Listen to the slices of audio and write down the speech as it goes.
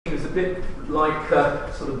bit like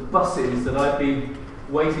sort of buses that I've been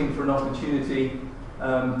waiting for an opportunity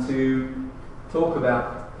to talk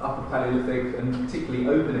about Upper Paleolithic and particularly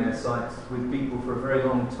open-air sites with people for a very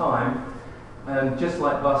long time. And just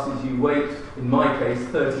like buses, you wait, in my case,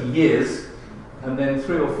 30 years, and then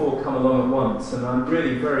 3 or 4 come along at once. And I'm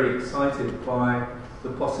really very excited by the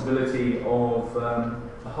possibility of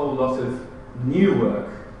a whole lot of new work,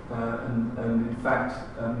 and in fact,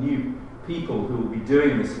 new people who will be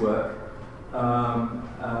doing this work,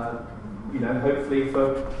 hopefully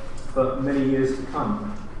for many years to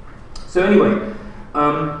come. So anyway,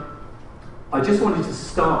 I just wanted to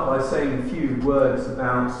start by saying a few words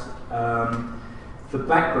about the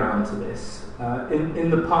background to this. In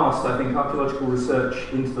the past, I think archaeological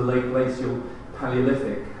research into the late glacial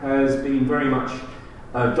Paleolithic has been very much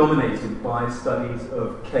dominated by studies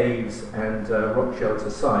of caves and rock shelter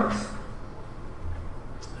sites.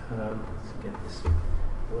 Let's get this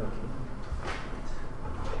working.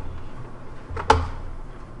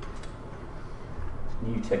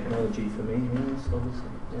 New technology for me, yes, obviously.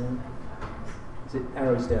 Yeah. Is it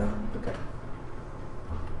arrows down? Okay.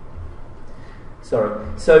 Sorry.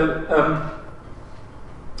 So,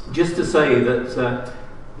 just to say that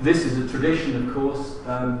this is a tradition, of course,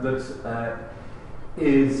 that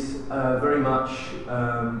is very much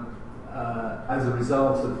as a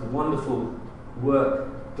result of wonderful work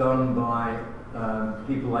done by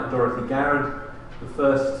people like Dorothy Garrod, the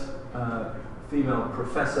first female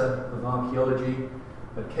professor of archaeology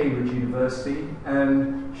at Cambridge University,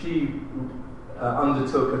 and she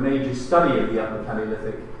undertook a major study of the Upper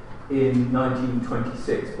Paleolithic in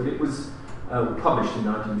 1926, but it was published in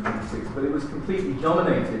 1926, but it was completely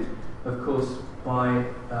dominated, of course, by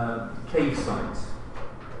cave sites.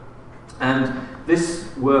 And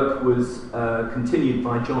this work was continued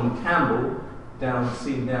by John Campbell,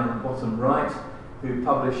 seen down the bottom right, who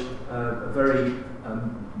published a very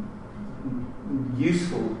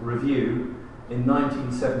useful review in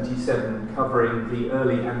 1977 covering the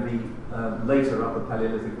early and the later Upper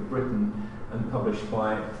Paleolithic of Britain, and published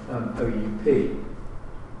by OUP.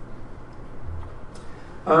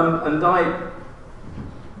 And I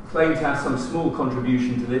claim to have some small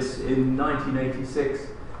contribution to this. In 1986,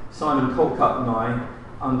 Simon Colcutt and I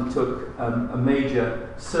undertook a major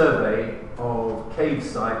survey of cave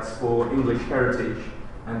sites for English Heritage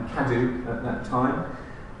and Cadw at that time,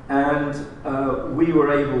 and we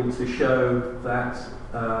were able to show that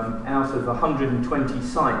out of 120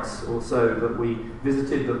 sites or so that we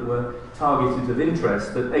visited that were targeted of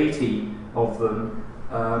interest, that 80 of them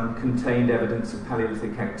contained evidence of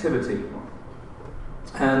Paleolithic activity.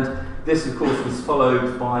 And this, of course, was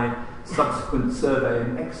followed by subsequent survey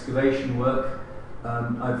and excavation work.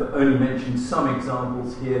 I've only mentioned some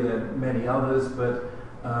examples here, there are many others, but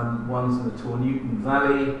ones in the Tornewton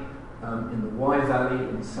Valley, in the Wye Valley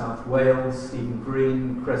in South Wales, Stephen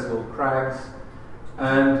Green, Creswell Crags,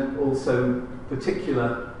 and also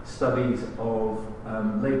particular studies of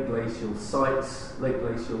late glacial sites, late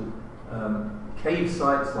glacial cave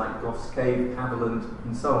sites like Goff's Cave, Haviland,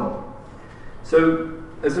 and so on. So,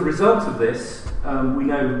 as a result of this, we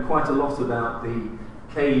know quite a lot about the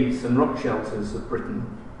caves and rock shelters of Britain.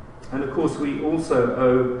 And of course, we also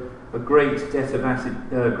owe a great debt of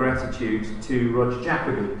gratitude to Roger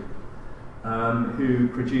Jacobi, who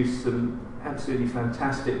produced some absolutely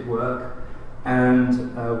fantastic work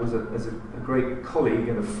and was a great colleague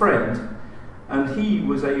and a friend. And he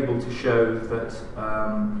was able to show that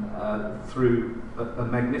through a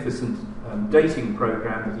magnificent dating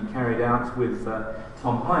program that he carried out with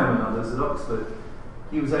Tom Hyam and others at Oxford,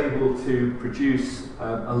 he was able to produce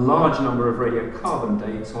a large number of radiocarbon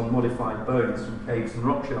dates on modified bones from caves and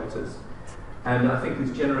rock shelters. And I think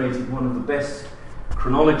has generated one of the best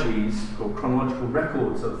chronologies or chronological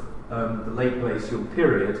records of the late glacial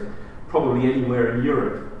period, probably anywhere in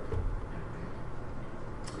Europe.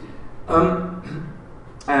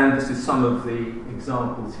 And this is some of the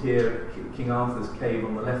examples here. King Arthur's Cave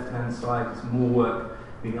on the left-hand side. There's more work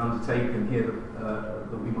being undertaken here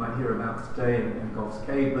that we might hear about today in Goff's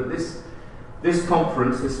Cave. But this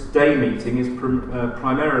conference, this day meeting, is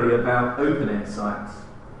primarily about open-air sites.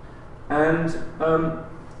 And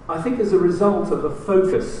I think as a result of our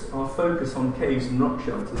focus on caves and rock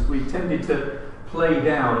shelters, we tended to play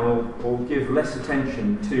down or give less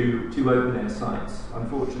attention to open-air sites,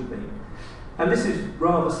 unfortunately. And this is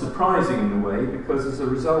rather surprising in a way, because as a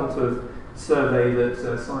result of survey that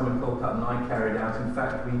Simon Colcutt and I carried out, in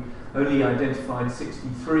fact, we only identified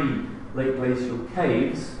 63 late glacial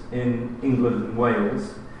caves in England and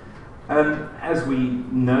Wales. And as we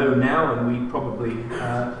know now, and we probably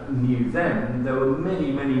knew then, there were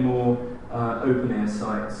many, many more open-air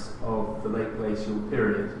sites of the late glacial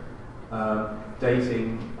period,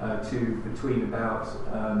 dating to between about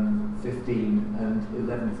 15 and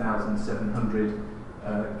 11,700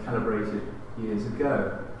 calibrated years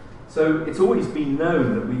ago. So it's always been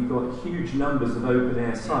known that we've got huge numbers of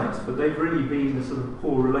open-air sites, but they've really been a sort of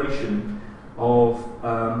poor relation of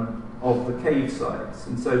the cave sites.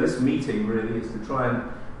 And so this meeting really is to try and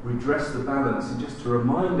redress the balance and just to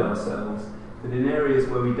remind ourselves that in areas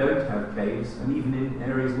where we don't have caves, and even in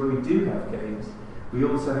areas where we do have caves, we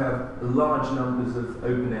also have large numbers of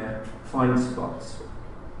open-air find spots.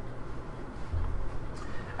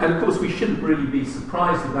 And of course we shouldn't really be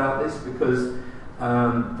surprised about this, because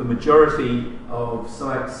the majority of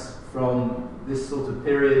sites from this sort of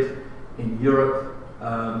period in Europe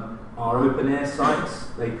are open-air sites.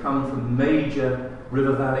 They come from major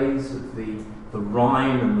river valleys of the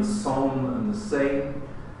Rhine and the Somme and the Seine.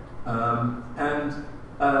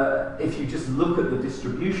 If you just look at the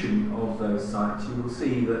distribution of those sites, you will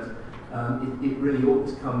see that it really ought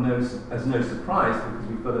to come as no surprise, because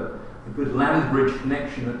we've got a good land bridge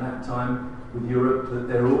connection at that time with Europe, that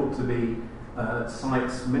there ought to be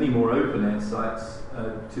sites, many more open-air sites,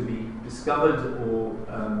 to be discovered, or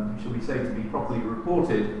shall we say, to be properly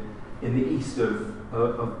reported in the east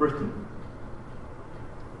of Britain.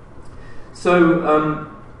 So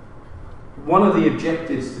one of the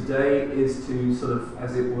objectives today is to sort of,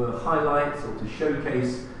 as it were, highlight or to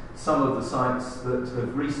showcase some of the sites that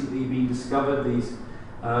have recently been discovered. These,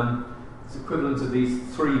 it's equivalent of these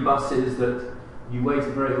 3 buses that you wait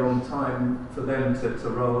a very long time for them to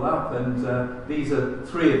roll up, and these are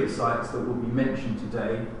 3 of the sites that will be mentioned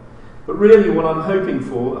today. But really what I'm hoping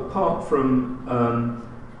for, apart from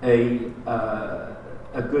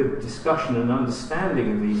a good discussion and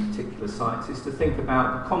understanding of these particular sites, is to think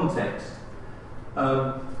about the context.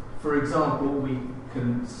 For example, we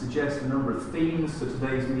can suggest a number of themes for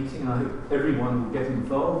today's meeting, and I hope everyone will get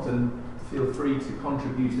involved and feel free to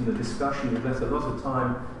contribute in the discussion. We've left a lot of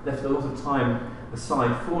time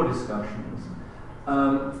aside for discussions.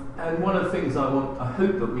 And one of the things I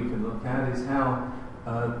hope that we can look at is how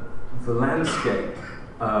the landscape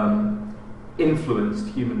influenced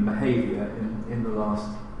human behaviour in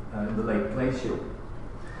the late glacial.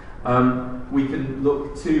 We can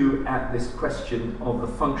look too at this question of the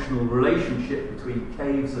functional relationship between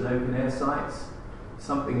caves and open-air sites,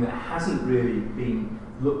 something that hasn't really been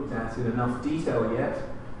looked at in enough detail yet.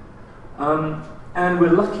 And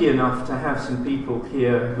we're lucky enough to have some people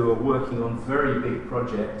here who are working on very big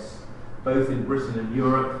projects, both in Britain and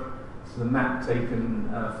Europe. So the map taken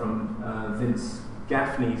from Vince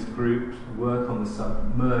Gaffney's group, work on the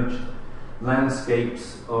submerged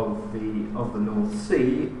landscapes of the North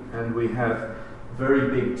Sea, and we have very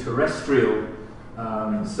big terrestrial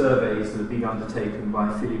surveys that have been undertaken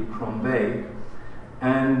by Philippe Crombet,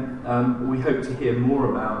 and we hope to hear more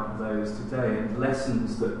about those today and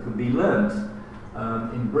lessons that can be learned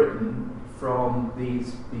in Britain from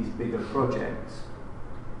these bigger projects.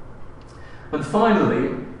 And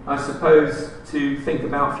finally, I suppose, to think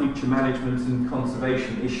about future management and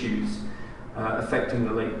conservation issues affecting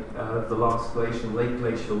the last glacial, late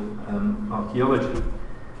glacial archaeology.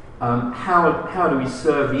 How do we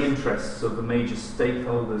serve the interests of the major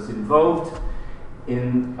stakeholders involved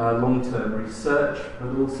in long-term research,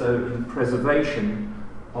 but also in preservation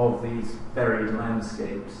of these buried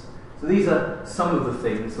landscapes? So these are some of the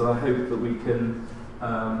things that I hope that we can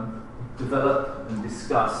develop and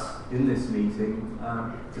discuss in this meeting,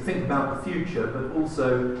 to think about the future, but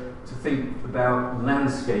also to think about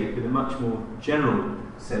landscape in a much more general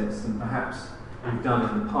sense than perhaps we've done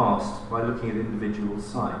in the past by looking at individual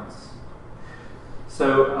sites.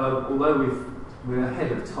 So although we're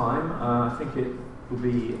ahead of time, I think it would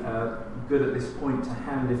be good at this point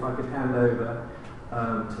if I could hand over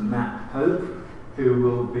to Matt Hope, who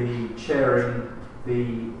will be chairing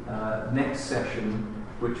the next session,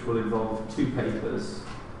 which will involve 2 papers.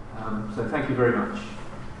 So thank you very much.